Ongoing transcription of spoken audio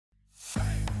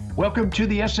Welcome to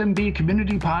the SMB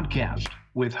Community Podcast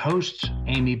with hosts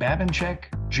Amy Babinchek,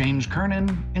 James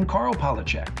Kernan, and Carl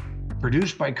Polachek.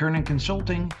 Produced by Kernan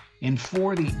Consulting and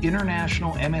for the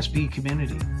international MSP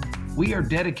community. We are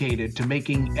dedicated to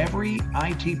making every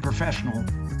IT professional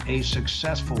a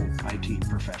successful IT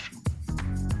professional.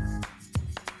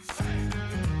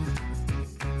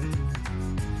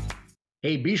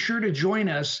 Hey, be sure to join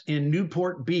us in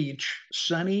Newport Beach,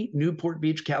 sunny Newport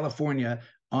Beach, California,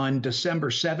 on December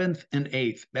 7th and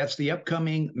 8th. That's the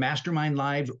upcoming Mastermind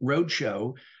Live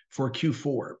Roadshow for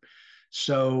Q4.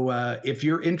 So if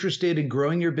you're interested in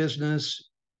growing your business,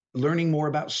 learning more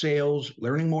about sales,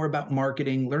 learning more about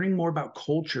marketing, learning more about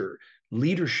culture,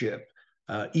 leadership,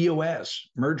 EOS,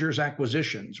 mergers,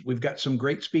 acquisitions, we've got some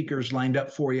great speakers lined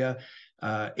up for you.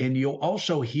 And you'll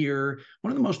also hear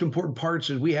one of the most important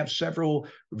parts is we have several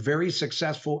very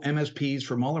successful MSPs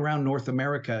from all around North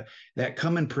America that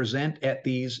come and present at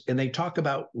these, and they talk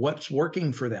about what's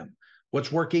working for them,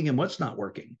 what's working and what's not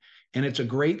working. And it's a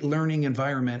great learning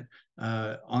environment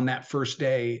on that first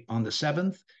day on the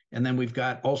 7th. And then we've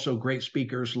got also great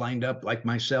speakers lined up like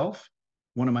myself,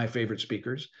 one of my favorite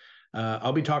speakers.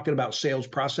 I'll be talking about sales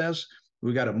process.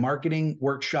 We've got a marketing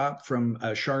workshop from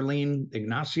Charlene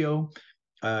Ignacio.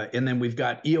 And then we've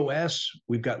got EOS,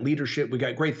 we've got leadership, we've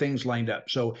got great things lined up.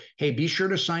 So, hey, be sure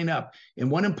to sign up.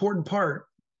 And one important part,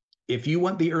 if you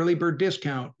want the early bird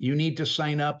discount, you need to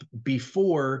sign up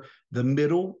before the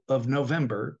middle of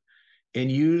November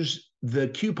and use the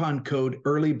coupon code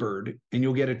early bird, and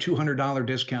you'll get a $200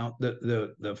 discount.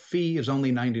 The fee is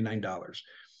only $99.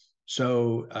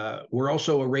 So we're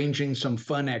also arranging some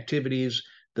fun activities.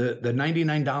 The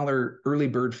 $99 early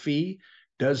bird fee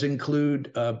does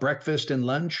include breakfast and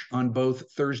lunch on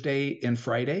both Thursday and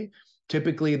Friday.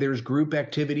 Typically, there's group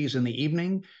activities in the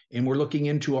evening, and we're looking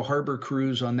into a harbor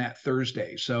cruise on that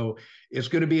Thursday. So it's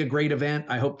going to be a great event.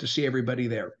 I hope to see everybody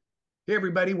there. Hey,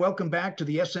 everybody. Welcome back to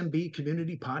the SMB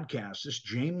Community Podcast. This is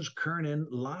James Kernan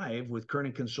live with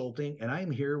Kernan Consulting, and I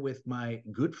am here with my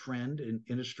good friend and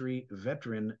industry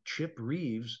veteran, Chip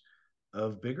Reaves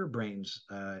of Bigger Brains.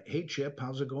 Hey, Chip,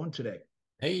 how's it going today?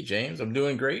 Hey, James, I'm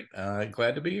doing great.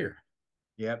 Glad to be here.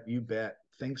 Yep, you bet.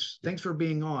 Thanks for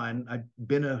being on. I've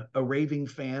been a raving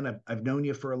fan. I've known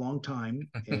you for a long time,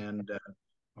 and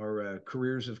our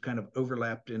careers have kind of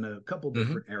overlapped in a couple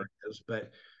different areas.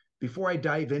 But before I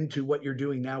dive into what you're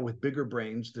doing now with Bigger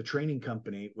Brains, the training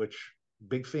company, which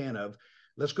big fan of,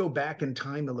 let's go back in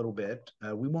time a little bit.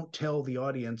 We won't tell the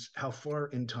audience how far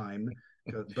in time,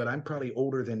 but I'm probably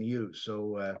older than you,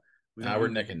 so we're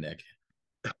neck and neck.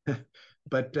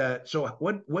 But so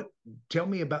what tell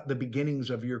me about the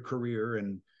beginnings of your career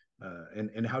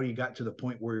and how you got to the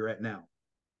point where you're at now.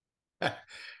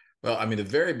 Well, I mean, the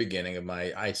very beginning of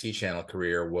my IT channel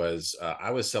career was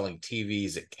I was selling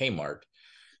TVs at Kmart,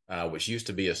 which used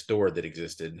to be a store that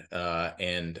existed.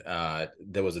 And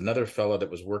there was another fellow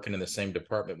that was working in the same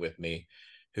department with me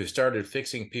who started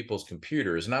fixing people's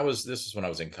computers. And this is when I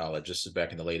was in college. This is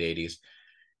back in the late 80s.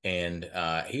 And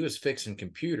he was fixing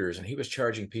computers, and he was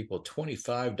charging people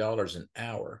 $25 an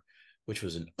hour, which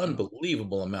was an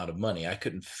unbelievable amount of money. I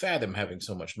couldn't fathom having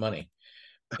so much money.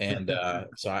 And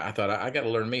so I thought I got to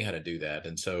learn me how to do that.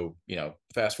 And so,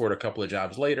 fast forward a couple of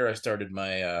jobs later, I started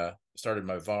my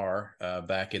VAR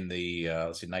back in the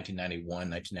 1991,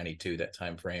 1992, that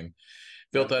time frame.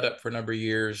 Built that up for a number of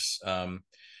years.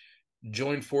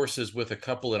 Joined forces with a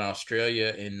couple in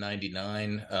Australia in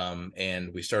 99,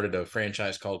 and we started a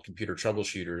franchise called Computer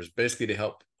Troubleshooters, basically to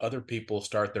help other people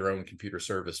start their own computer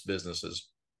service businesses.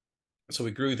 So we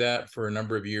grew that for a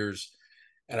number of years.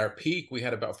 At our peak, we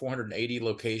had about 480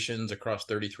 locations across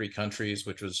 33 countries,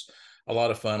 which was a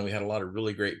lot of fun. We had a lot of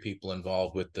really great people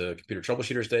involved with the Computer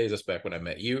Troubleshooters days. That's back when I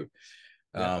met you.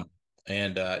 Yeah.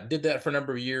 And did that for a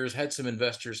number of years, had some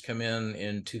investors come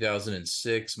in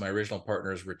 2006. My original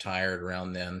partners retired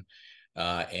around then.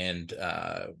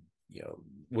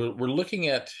 We're looking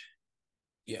at,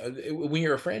 when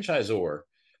you're a franchisor,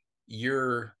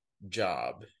 your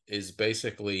job is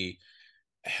basically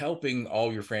helping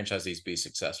all your franchisees be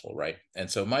successful, right? And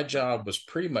so my job was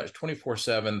pretty much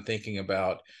 24/7 thinking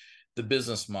about the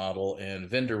business model and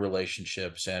vendor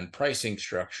relationships and pricing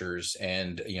structures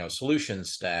and solution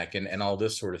stack and all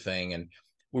this sort of thing. And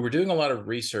we were doing a lot of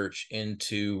research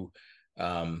into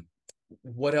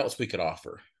what else we could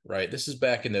offer, right? This is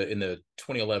back in the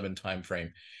 2011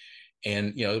 timeframe.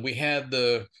 And we had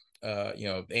the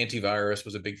antivirus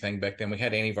was a big thing back then. We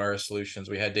had antivirus solutions,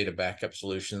 we had data backup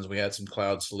solutions, we had some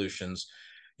cloud solutions.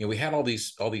 We had all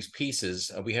these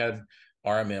pieces. We had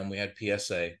RMM, we had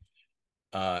PSA.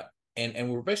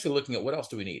 And we're basically looking at what else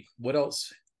do we need? What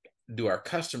else do our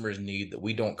customers need that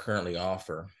we don't currently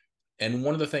offer? And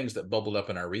one of the things that bubbled up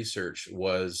in our research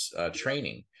was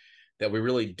training, that we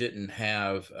really didn't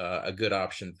have a good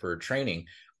option for training.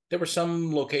 There were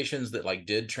some locations that like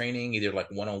did training, either like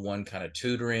one-on-one kind of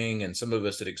tutoring, and some of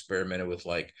us had experimented with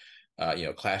like,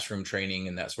 classroom training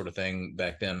and that sort of thing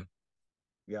back then.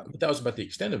 Yeah. But that was about the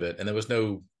extent of it, and there was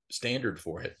no standard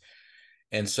for it.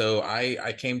 And so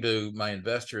I came to my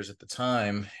investors at the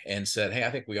time and said, hey, I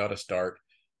think we ought to start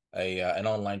an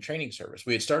online training service.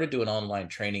 We had started doing online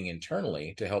training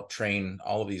internally to help train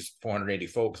all of these 480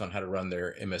 folks on how to run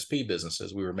their MSP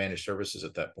businesses. We were managed services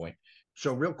at that point.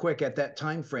 So real quick, at that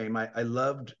time frame, I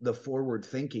loved the forward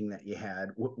thinking that you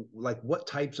had. Like, what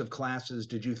types of classes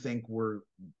did you think were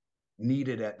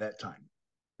needed at that time?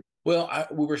 Well,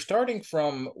 we were starting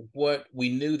from what we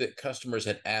knew that customers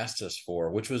had asked us for,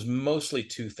 which was mostly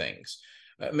two things,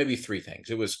 maybe three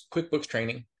things. It was QuickBooks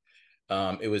training,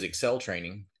 it was Excel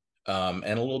training, and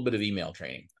a little bit of email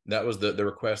training. That was the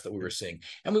request that we were seeing,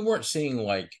 and we weren't seeing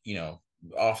like,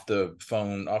 off the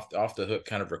phone, off the hook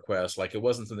kind of requests. Like, it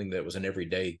wasn't something that was an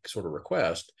everyday sort of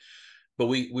request. But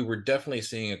we were definitely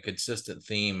seeing a consistent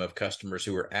theme of customers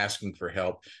who were asking for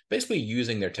help, basically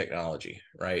using their technology,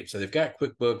 right? So they've got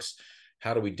QuickBooks.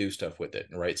 How do we do stuff with it,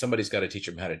 right? Somebody's got to teach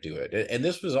them how to do it. And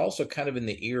this was also kind of in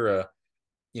the era,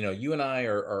 you and I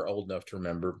are old enough to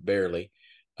remember, barely,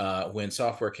 when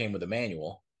software came with a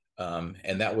manual.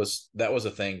 And that was a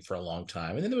thing for a long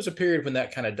time. And then there was a period when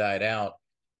that kind of died out,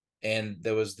 and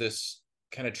there was this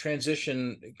kind of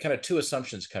transition. Kind of two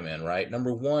assumptions come in, right?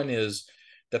 Number one is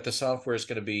that the software is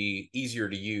going to be easier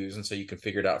to use, and so you can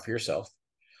figure it out for yourself.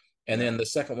 And Yeah. then the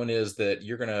second one is that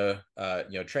you're going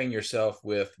to train yourself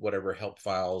with whatever help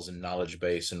files and knowledge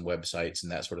base and websites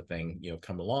and that sort of thing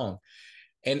come along.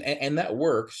 And that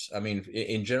works. I mean,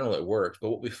 in general it works,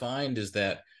 but what we find is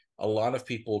that a lot of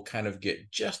people kind of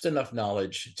get just enough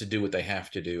knowledge to do what they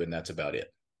have to do, and that's about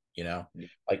it.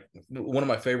 Like, one of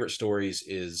my favorite stories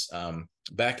is,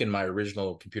 back in my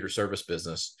original computer service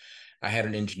business, I had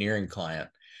an engineering client,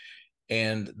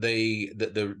 and the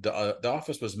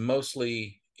office was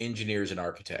mostly engineers and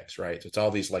architects, right? So it's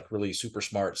all these like really super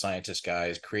smart scientist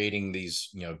guys creating these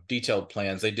detailed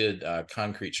plans. They did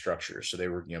concrete structures, so they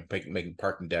were making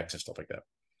parking decks and stuff like that.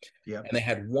 Yeah. And they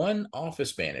had one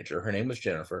office manager. Her name was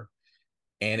Jennifer,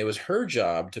 and it was her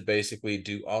job to basically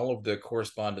do all of the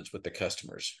correspondence with the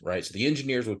customers, right? So the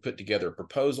engineers would put together a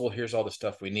proposal. Here's all the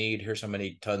stuff we need. Here's how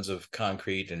many tons of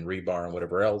concrete and rebar and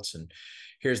whatever else. And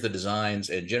here's the designs.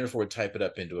 And Jennifer would type it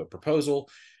up into a proposal,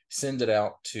 send it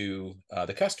out to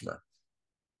the customer,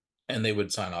 and they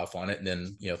would sign off on it. And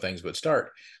then, things would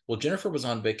start. Well, Jennifer was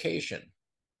on vacation,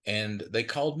 and they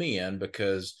called me in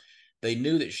because they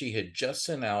knew that she had just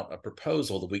sent out a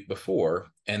proposal the week before,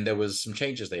 and there was some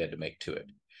changes they had to make to it.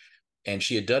 And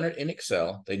she had done it in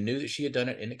Excel. They knew that she had done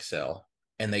it in Excel,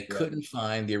 and they Yeah. couldn't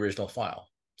find the original file.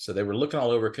 So they were looking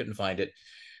all over, couldn't find it.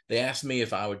 They asked me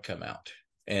if I would come out.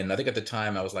 And I think at the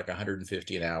time I was like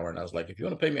 150 an hour. And I was like, if you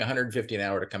want to pay me 150 an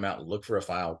hour to come out and look for a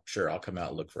file, sure, I'll come out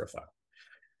and look for a file.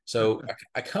 So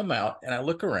I come out and I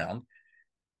look around,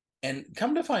 and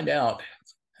come to find out,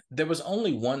 there was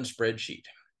only one spreadsheet.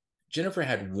 Jennifer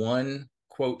had one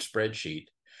quote spreadsheet,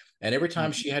 and every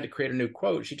time she had to create a new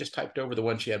quote, she just typed over the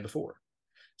one she had before.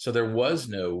 So there was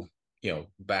no,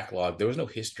 backlog. There was no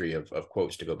history of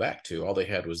quotes to go back to. All they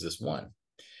had was this one.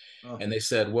 Oh. And they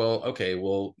said, well, okay,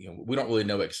 well, we don't really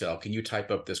know Excel. Can you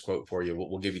type up this quote for you?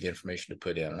 We'll give you the information to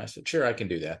put in. And I said, sure, I can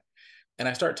do that. And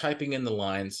I start typing in the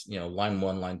lines, line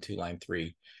one, line two, line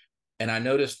three. And I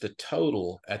noticed the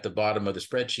total at the bottom of the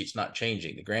spreadsheet's not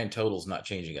changing. The grand total's not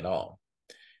changing at all.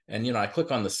 And, I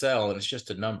click on the cell, and it's just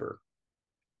a number.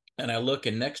 And I look,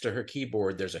 and next to her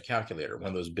keyboard, there's a calculator, one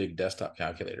of those big desktop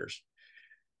calculators.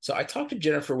 So I talked to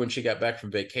Jennifer when she got back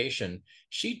from vacation.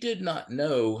 She did not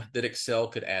know that Excel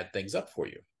could add things up for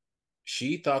you.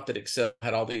 She thought that Excel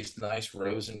had all these nice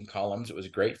rows and columns. It was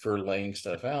great for laying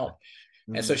stuff out.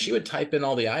 And so she would type in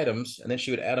all the items, and then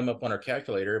she would add them up on her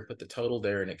calculator and put the total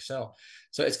there in Excel.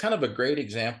 So it's kind of a great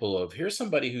example of, here's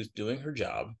somebody who's doing her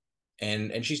job,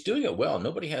 and she's doing it well.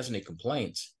 Nobody has any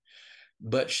complaints,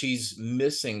 but she's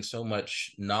missing so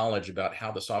much knowledge about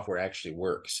how the software actually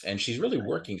works. And she's really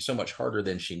working so much harder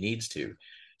than she needs to.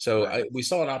 So we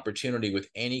saw an opportunity with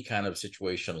any kind of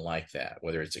situation like that,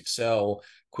 whether it's Excel,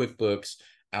 QuickBooks,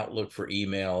 Outlook for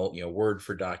email, Word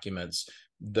for documents,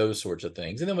 those sorts of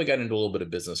things. And then we got into a little bit of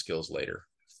business skills later.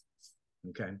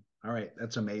 Okay. All right.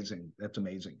 That's amazing. That's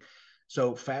amazing.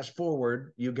 So fast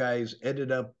forward, you guys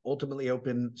ended up ultimately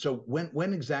open. So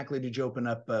when exactly did you open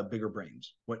up Bigger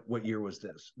Brains? What year was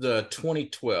this? The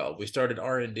 2012. We started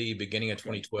R&D beginning of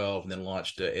 2012 and then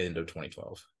launched end of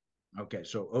 2012. Okay.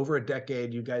 So over a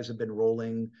decade, you guys have been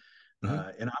rolling.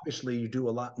 Mhm. And obviously, you do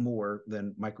a lot more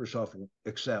than Microsoft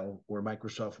Excel or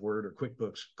Microsoft Word or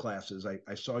QuickBooks classes.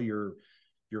 I saw your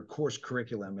course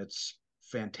curriculum. It's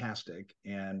fantastic,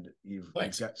 and you've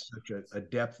Thanks. got such a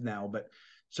depth now. But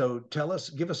so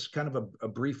give us kind of a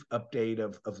brief update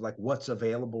of like what's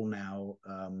available now,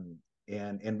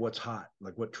 and what's hot.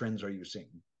 Like what trends are you seeing?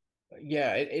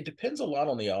 Yeah, it depends a lot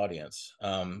on the audience,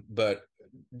 but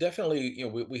definitely,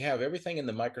 we have everything in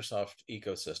the Microsoft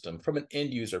ecosystem from an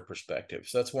end user perspective.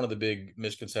 So that's one of the big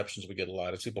misconceptions we get a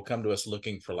lot is people come to us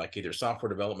looking for like either software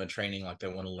development training, like they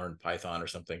want to learn Python or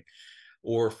something,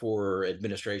 or for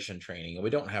administration training. And we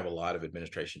don't have a lot of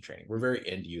administration training. We're very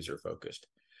end user focused.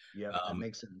 Yep, that Um,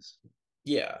 makes sense.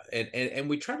 yeah, and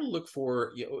we try to look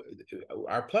for,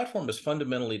 our platform is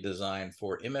fundamentally designed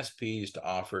for MSPs to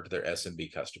offer to their SMB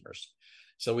customers.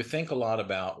 So we think a lot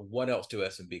about what else do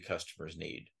SMB customers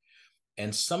need.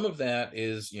 And some of that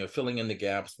is, filling in the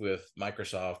gaps with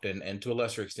Microsoft and to a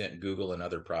lesser extent, Google and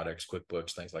other products,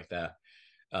 QuickBooks, things like that.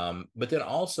 But then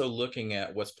also looking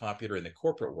at what's popular in the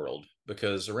corporate world,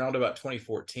 because around about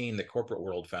 2014, the corporate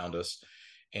world found us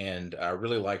and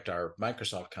really liked our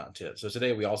Microsoft content. So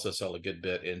today we also sell a good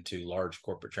bit into large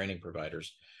corporate training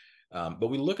providers. But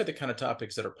we look at the kind of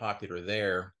topics that are popular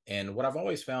there. And what I've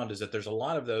always found is that there's a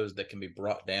lot of those that can be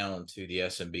brought down to the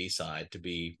SMB side to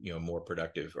be, more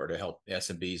productive or to help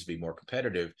SMBs be more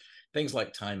competitive. Things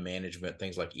like time management,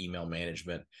 things like email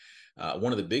management.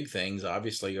 One of the big things,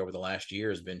 obviously, over the last year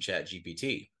has been Chat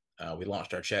GPT. We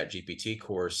launched our Chat GPT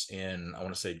course in, I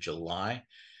want to say, July,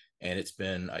 and it's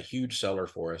been a huge seller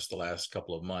for us the last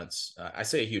couple of months. I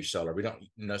say a huge seller. We don't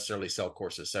necessarily sell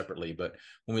courses separately, but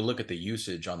when we look at the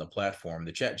usage on the platform,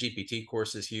 the Chat GPT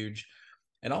course is huge,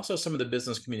 and also some of the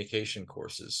business communication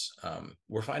courses.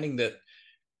 We're finding that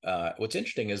what's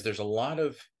interesting is there's a lot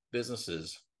of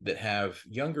businesses that have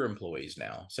younger employees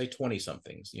now, say 20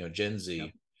 somethings, Gen Yep.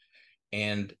 Z,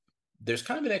 and there's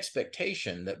kind of an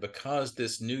expectation that because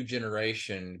this new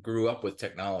generation grew up with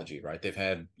technology, right? They've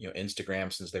had,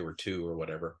 Instagram since they were 2 or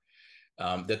whatever,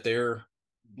 that they're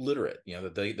literate,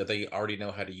 that they already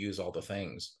know how to use all the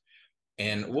things.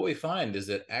 And Right. what we find is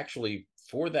that actually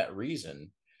for that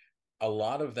reason, a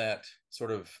lot of that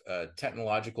sort of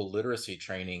technological literacy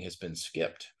training has been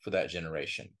skipped for that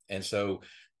generation. And so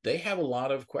they have a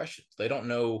lot of questions. They don't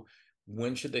know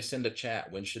when should they send a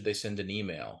chat, when should they send an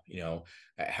email,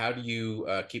 how do you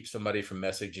keep somebody from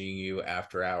messaging you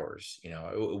after hours,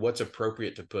 what's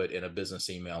appropriate to put in a business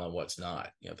email and what's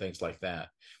not, things like that.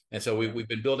 And so Yeah. we've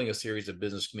been building a series of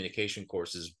business communication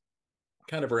courses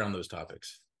kind of around those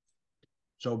topics.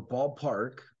 So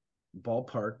ballpark,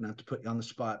 not to put you on the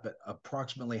spot, but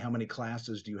approximately how many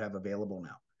classes do you have available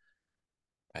now?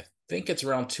 I think it's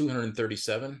around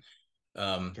 237.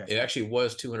 Okay. It actually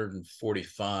was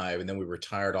 245, and then we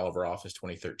retired all of our Office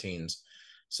 2013s.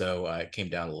 So it came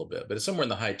down a little bit, but it's somewhere in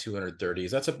the high 230s.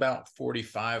 That's about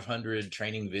 4,500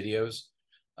 training videos,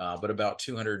 but about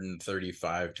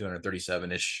 235,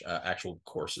 237-ish actual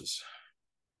courses.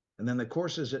 And then the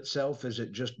courses itself, is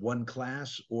it just one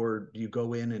class, or do you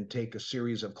go in and take a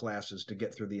series of classes to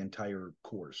get through the entire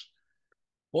course?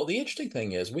 Well, the interesting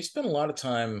thing is we spent a lot of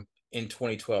time in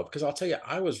 2012 because I'll tell you,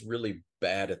 I was really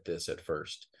bad at this at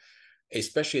first,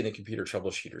 especially in the computer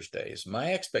troubleshooters days.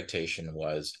 My expectation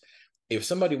was if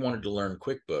somebody wanted to learn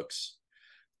QuickBooks,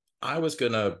 I was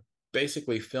going to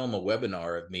basically film a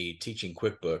webinar of me teaching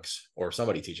QuickBooks or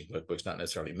somebody teaching QuickBooks, not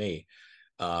necessarily me.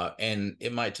 And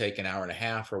it might take an hour and a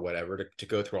half or whatever to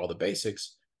go through all the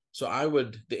basics. So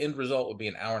the end result would be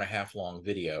an hour and a half long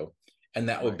video, and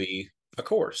that would Right. be a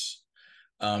course.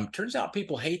 Turns out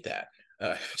people hate that.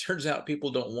 Turns out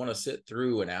people don't want to sit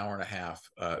through an hour and a half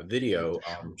Like video the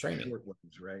on short, training. short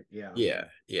ones, right? Yeah. Yeah,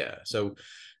 yeah. So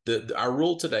our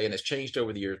rule today, and it's changed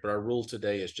over the years, but our rule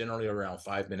today is generally around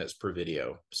 5 minutes per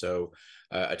video. So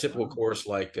a typical Wow. course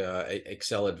like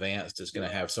Excel Advanced is going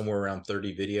to have somewhere around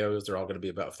 30 videos. They're all going to be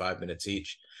about 5 minutes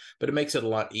each, but it makes it a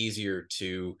lot easier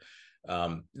to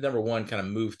number one, kind of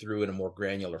move through in a more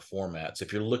granular format. So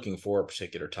if you're looking for a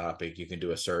particular topic, you can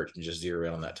do a search and just zero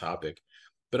in on that topic.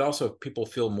 But also people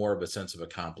feel more of a sense of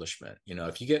accomplishment.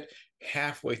 If you get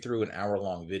halfway through an hour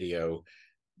long video,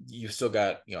 you've still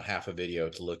got half a video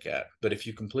to look at. But if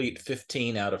you complete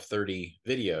 15 out of 30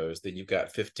 videos, then you've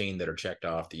got 15 that are checked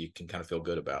off that you can kind of feel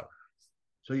good about.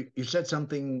 So you said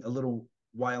something a little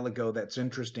while ago that's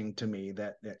interesting to me,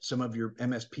 that some of your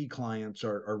MSP clients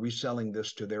are reselling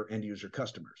this to their end user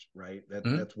customers, right?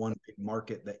 Mm-hmm. That's one big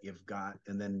market that you've got,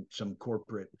 and then some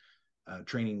corporate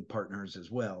training partners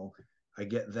as well. I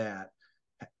get that.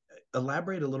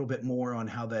 Elaborate a little bit more on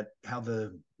how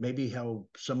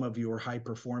some of your high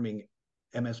performing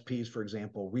MSPs, for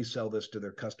example, resell this to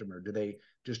their customer? Do they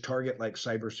just target like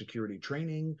cybersecurity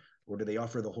training, or do they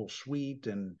offer the whole suite?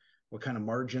 And what kind of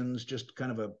margins? Just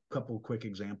kind of a couple quick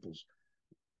examples.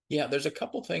 Yeah, there's a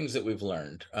couple things that we've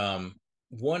learned.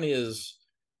 One is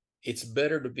it's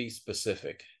better to be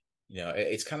specific.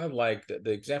 It's kind of like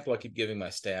the example I keep giving my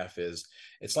staff is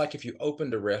it's like if you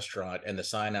opened a restaurant and the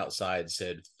sign outside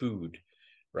said food,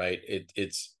 right?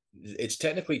 It's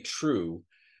technically true,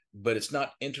 but it's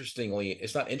not interesting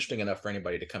enough for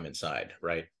anybody to come inside,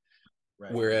 right?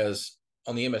 Right. Whereas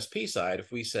on the MSP side,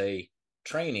 if we say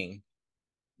training,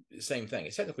 same thing.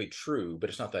 It's technically true, but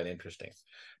it's not that interesting.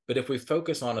 But if we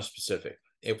focus on a specific,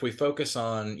 if we focus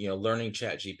on learning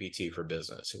Chat GPT for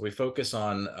business, if we focus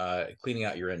on cleaning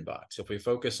out your inbox, if we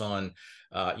focus on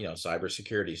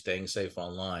cybersecurity, staying safe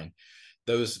online,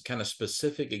 those kind of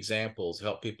specific examples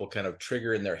help people kind of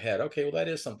trigger in their head, okay, well, that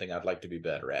is something I'd like to be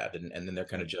better at. And then they're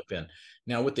kind of jump in.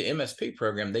 Now with the MSP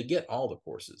program, they get all the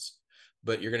courses,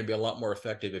 but you're going to be a lot more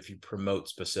effective if you promote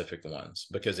specific ones,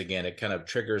 because again, it kind of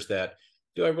triggers that,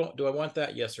 do I want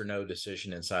that yes or no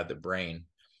decision inside the brain.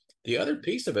 The other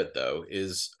piece of it, though,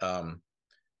 is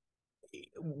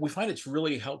we find it's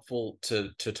really helpful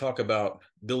to talk about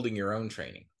building your own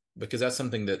training, because that's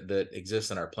something that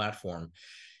exists in our platform.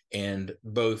 And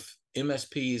both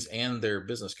MSPs and their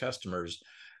business customers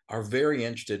are very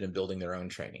interested in building their own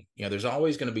training. There's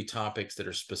always going to be topics that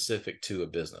are specific to a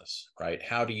business, right?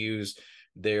 How to use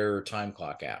their time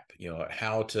clock app,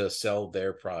 how to sell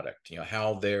their product,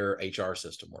 how their HR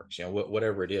system works,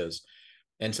 whatever it is.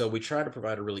 And so we try to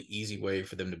provide a really easy way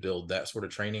for them to build that sort of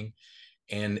training.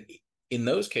 And in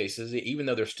those cases, even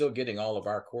though they're still getting all of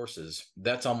our courses,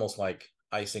 that's almost like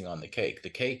icing on the cake.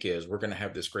 The cake is we're going to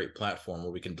have this great platform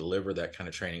where we can deliver that kind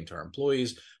of training to our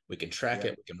employees. We can track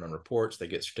it. We can run reports. They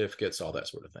get certificates, all that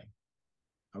sort of thing.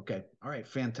 Okay. All right.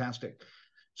 Fantastic.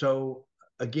 So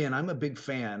again, I'm a big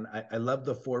fan. I love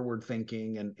the forward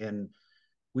thinking, and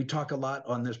we talk a lot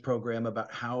on this program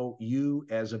about how you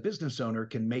as a business owner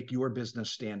can make your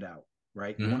business stand out,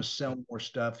 right? You want to sell more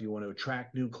stuff. You want to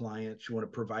attract new clients. You want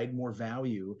to provide more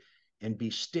value and be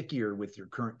stickier with your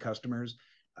current customers.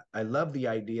 I love the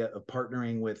idea of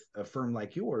partnering with a firm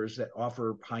like yours that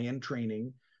offer high-end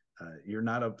training. You're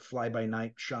not a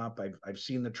fly-by-night shop. I've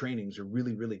seen the trainings are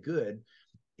really, really good.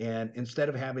 And instead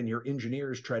of having your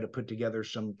engineers try to put together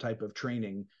some type of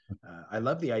training, I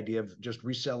love the idea of just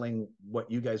reselling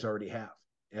what you guys already have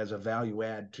as a value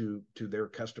add to their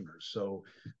customers. So,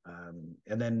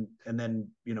 and then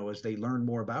as they learn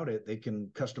more about it, they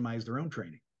can customize their own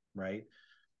training, right?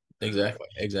 Exactly.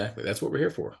 That's what we're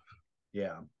here for.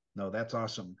 Yeah, no, that's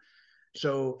awesome.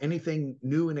 So anything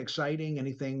new and exciting,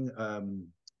 anything,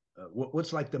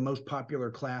 what's like the most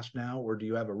popular class now, or do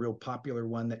you have a real popular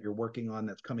one that you're working on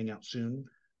that's coming out soon?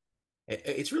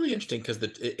 It's really interesting because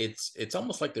it's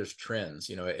almost like there's trends.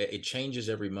 It changes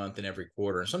every month and every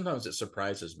quarter, and sometimes it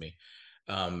surprises me.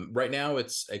 Right now,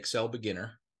 it's Excel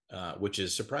Beginner, which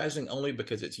is surprising only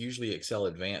because it's usually Excel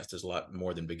Advanced is a lot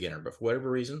more than Beginner. But for whatever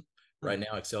reason, right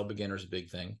now Excel Beginner is a big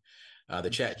thing. The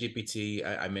Chat GPT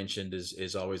I mentioned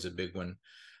is always a big one.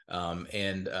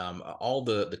 And all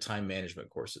the time management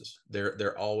courses,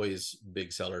 they're always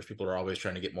big sellers. People are always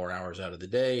trying to get more hours out of the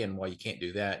day, and while you can't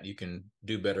do that, you can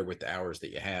do better with the hours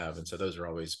that you have, and so those are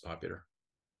always popular.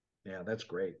 Yeah, that's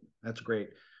great. That's great.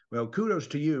 Well, kudos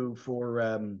to you for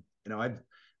I've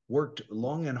worked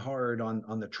long and hard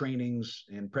on the trainings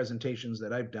and presentations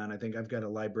that I've done. I think I've got a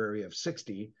library of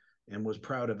 60 and was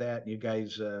proud of that. You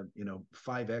guys,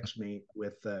 5x me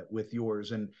with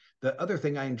yours. And the other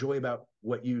thing I enjoy about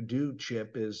what you do,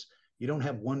 Chip, is you don't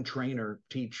have one trainer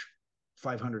teach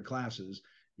 500 classes.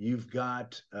 You've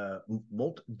got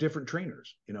different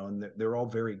trainers, and they're all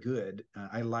very good.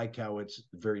 I like how it's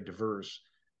very diverse,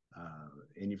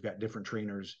 and you've got different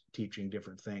trainers teaching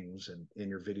different things in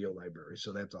your video library.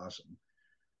 So that's awesome.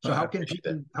 So how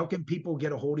can people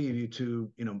get a hold of you to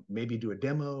maybe do a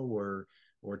demo or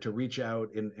to reach out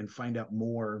and find out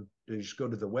more? Do you just go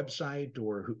to the website,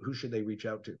 or who should they reach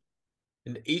out to?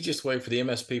 And the easiest way for the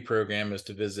MSP program is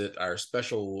to visit our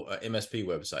special MSP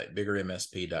website,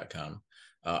 biggermsp.com.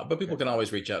 But people can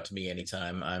always reach out to me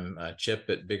anytime. I'm Chip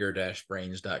at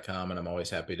bigger-brains.com, and I'm always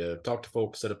happy to talk to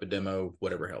folks, set up a demo,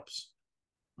 whatever helps.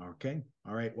 Okay.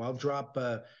 All right. Well, I'll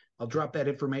drop that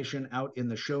information out in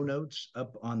the show notes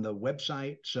up on the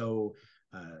website. So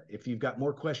if you've got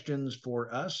more questions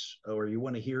for us, or you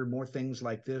want to hear more things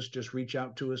like this, just reach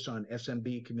out to us on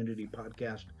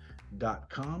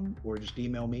smbcommunitypodcast.com, or just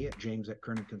email me at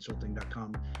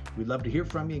james@kernonconsulting.com. We'd love to hear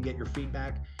from you and get your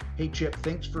feedback. Hey, Chip,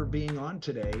 thanks for being on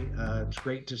today. It's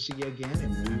great to see you again,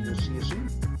 and we will see you soon.